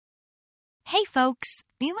Hey folks,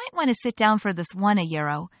 you might want to sit down for this one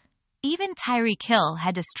 €1. Even Tyreek Hill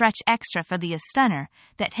had to stretch extra for the stunner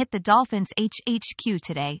that hit the Dolphins' HHQ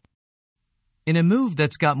today. In a move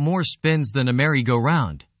that's got more spins than a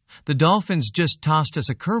merry-go-round, the Dolphins just tossed us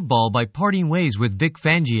a curveball by parting ways with Vic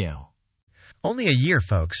Fangio. Only a year,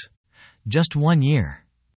 folks. Just 1 year.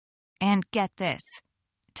 And get this.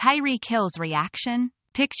 Tyreek Hill's reaction?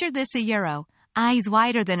 Picture this €1. Eyes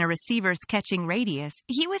wider than a receiver's catching radius.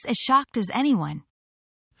 He was as shocked as anyone.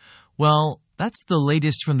 Well, that's the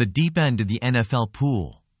latest from the deep end of the NFL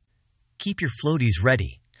pool. Keep your floaties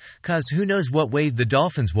ready, 'cause who knows what wave the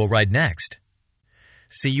Dolphins will ride next.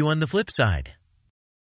 See you on the flip side.